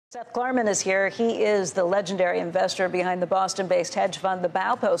Seth Klarman is here. He is the legendary investor behind the Boston-based hedge fund, the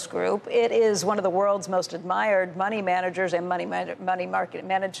Baupost Group. It is one of the world's most admired money managers and money market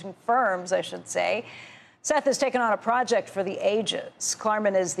managing firms, I should say. Seth has taken on a project for the ages.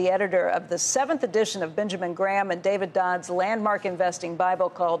 Klarman is the editor of the 7th edition of Benjamin Graham and David Dodd's landmark investing Bible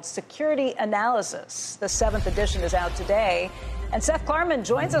called Security Analysis. The 7th edition is out today. And Seth Klarman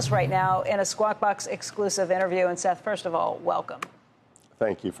joins us right now in a Squawk Box exclusive interview. And Seth, first of all, welcome.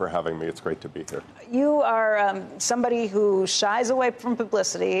 Thank you for having me. It's great to be here. You are somebody who shies away from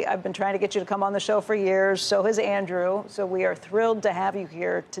publicity. I've been trying to get you to come on the show for years. So has Andrew. So we are thrilled to have you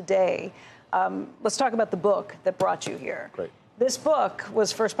here today. Let's talk about the book that brought you here. Great. This book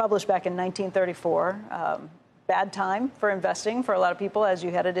was first published back in 1934. Bad time for investing for a lot of people as you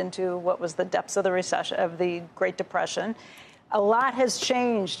headed into what was the depths of the recession, of the Great Depression. A lot has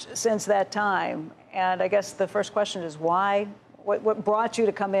changed since that time. And I guess the first question is why? What brought you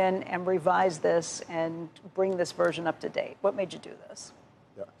to come in and revise this and bring this version up to date? What made you do this?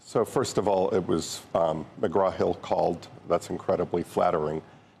 Yeah. So first of all, it was McGraw-Hill called. That's incredibly flattering.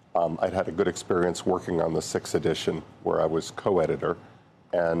 I'd had a good experience working on the 6th edition where I was co-editor,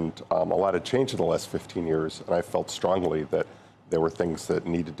 and a lot had changed in the last 15 years, and I felt strongly that there were things that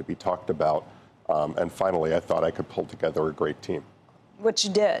needed to be talked about. And finally, I thought I could pull together a great team. Which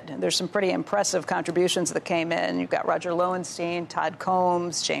you did. There's some pretty impressive contributions that came in. You've got Roger Lowenstein, Todd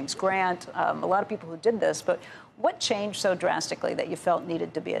Combs, James Grant, a lot of people who did this. But what changed so drastically that you felt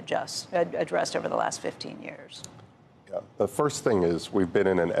needed to be addressed over the last 15 years? Yeah. The first thing is we've been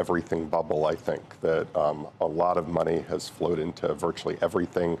in an everything bubble, I think, that a lot of money has flowed into virtually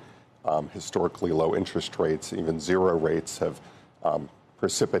everything. Historically low interest rates, even zero rates, have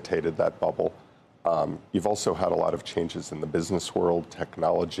precipitated that bubble. You've also had a lot of changes in the business world.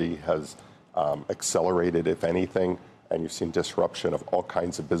 Technology has accelerated, if anything, and you've seen disruption of all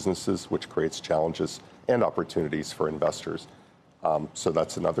kinds of businesses, which creates challenges and opportunities for investors. So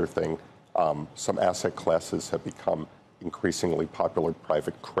that's another thing. Some asset classes have become increasingly popular.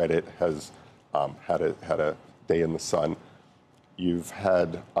 Private credit has had a day in the sun. You've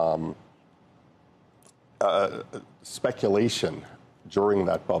had speculation during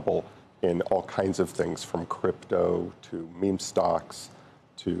that bubble in all kinds of things, from crypto to meme stocks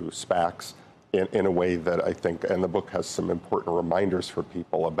to SPACs, in a way that I think, and the book has some important reminders for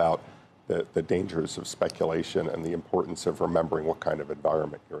people about the dangers of speculation and the importance of remembering what kind of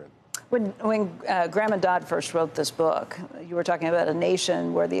environment you're in. When Graham and Dodd first wrote this book, you were talking about a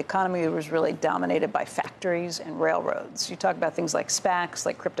nation where the economy was really dominated by factories and railroads. You talk about things like SPACs,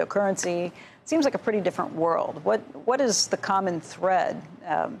 like cryptocurrency. It seems like a pretty different world. What is the common thread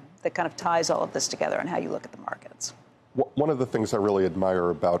that kind of ties all of this together and how you look at the markets? One of the things I really admire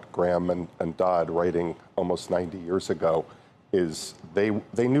about Graham and Dodd writing almost 90 years ago is they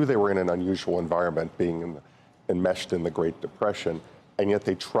knew they were in an unusual environment, being enmeshed in the Great Depression, and yet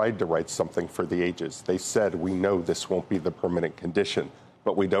they tried to write something for the ages. They said, we know this won't be the permanent condition,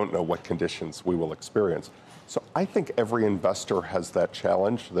 but we don't know what conditions we will experience. So I think every investor has that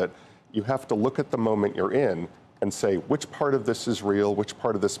challenge, that you have to look at the moment you're in and say, which part of this is real, which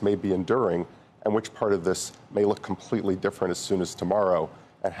part of this may be enduring, and which part of this may look completely different as soon as tomorrow,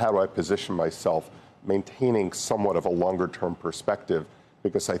 and how do I position myself, maintaining somewhat of a longer-term perspective,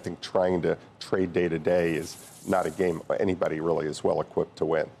 because I think trying to trade day to day is not a game anybody really is well equipped to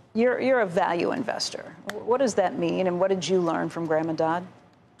win. You're a value investor. What does that mean, and what did you learn from Graham and Dodd?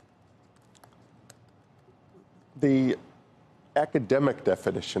 The academic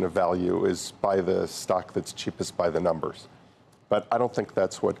definition of value is buy the stock that's cheapest by the numbers. But I don't think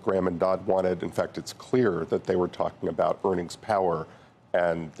that's what Graham and Dodd wanted. In fact, it's clear that they were talking about earnings power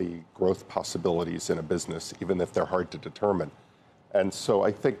and the growth possibilities in a business, even if they're hard to determine. And so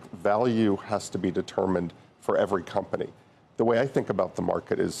I think value has to be determined for every company. The way I think about the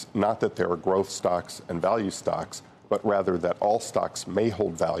market is not that there are growth stocks and value stocks, but rather that all stocks may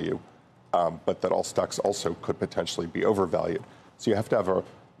hold value, but that all stocks also could potentially be overvalued. So you have to have a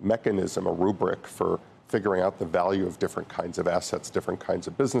mechanism, a rubric for figuring out the value of different kinds of assets, different kinds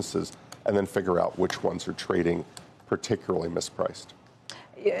of businesses, and then figure out which ones are trading particularly mispriced.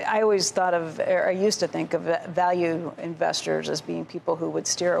 I always thought of, or I used to think of value investors as being people who would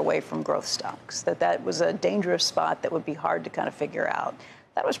steer away from growth stocks, that was a dangerous spot that would be hard to kind of figure out.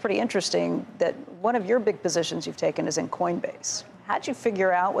 That was pretty interesting that one of your big positions you've taken is in Coinbase. How'd you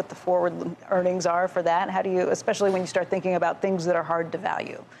figure out what the forward earnings are for that? How do you, especially when you start thinking about things that are hard to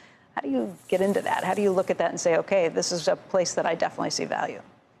value, how do you get into that? How do you look at that and say, okay, this is a place that I definitely see value?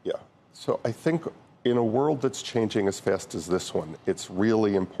 Yeah. So I think in a world that's changing as fast as this one, it's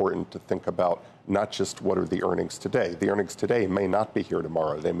really important to think about not just what are the earnings today. The earnings today may not be here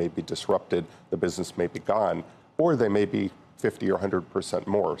tomorrow. They may be disrupted, the business may be gone, or they may be 50 or 100%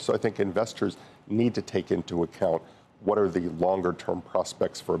 more. So I think investors need to take into account what are the longer term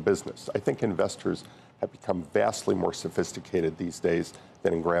prospects for a business. I think investors have become vastly more sophisticated these days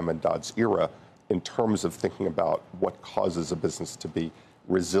than in Graham and Dodd's era in terms of thinking about what causes a business to be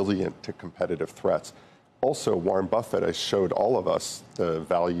resilient to competitive threats. Also, Warren Buffett has showed all of us the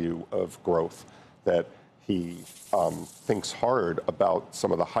value of growth, that he thinks hard about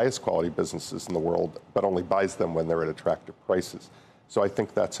some of the highest quality businesses in the world, but only buys them when they're at attractive prices. So I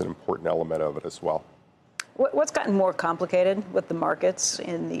think that's an important element of it as well. What's gotten more complicated with the markets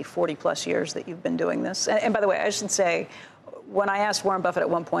in the 40-plus years that you've been doing this? And by the way, I should say, when I asked Warren Buffett at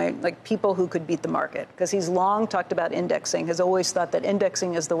one point, like, people who could beat the market, because he's long talked about indexing, has always thought that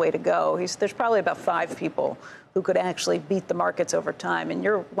indexing is the way to go. There's probably about 5 people who could actually beat the markets over time, and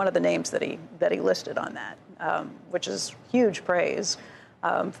you're one of the names that he listed on that, which is huge praise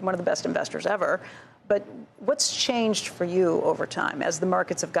from one of the best investors ever. But what's changed for you over time as the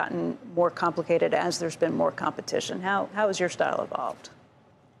markets have gotten more complicated, as there's been more competition? How has your style evolved?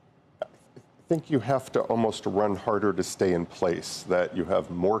 I think you have to almost run harder to stay in place, that you have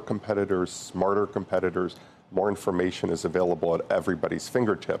more competitors, smarter competitors, more information is available at everybody's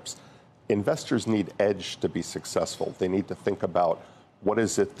fingertips. Investors need edge to be successful. They need to think about what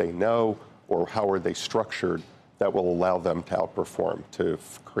is it they know or how are they structured that will allow them to outperform, to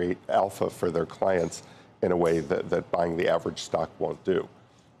create alpha for their clients in a way that buying the average stock won't do.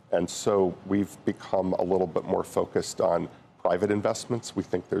 And so we've become a little bit more focused on private investments. We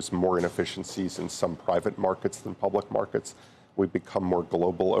think there's more inefficiencies in some private markets than public markets. We've become more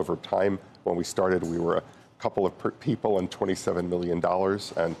global over time. When we started, we were a couple of people and $27 million,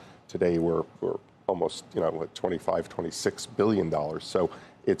 and today we're almost, at $25, $26 billion. So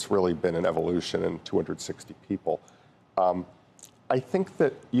it's really been an evolution in 260 people. I think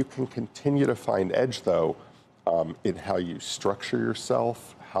that you can continue to find edge, though, in how you structure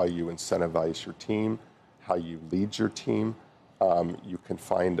yourself, how you incentivize your team, how you lead your team. You can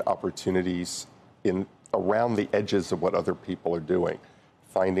find opportunities around the edges of what other people are doing,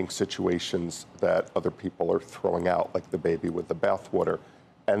 finding situations that other people are throwing out, like the baby with the bathwater.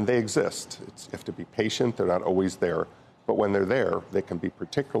 And they exist. You have to be patient. They're not always there. But when they're there, they can be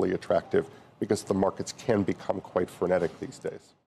particularly attractive because the markets can become quite frenetic these days.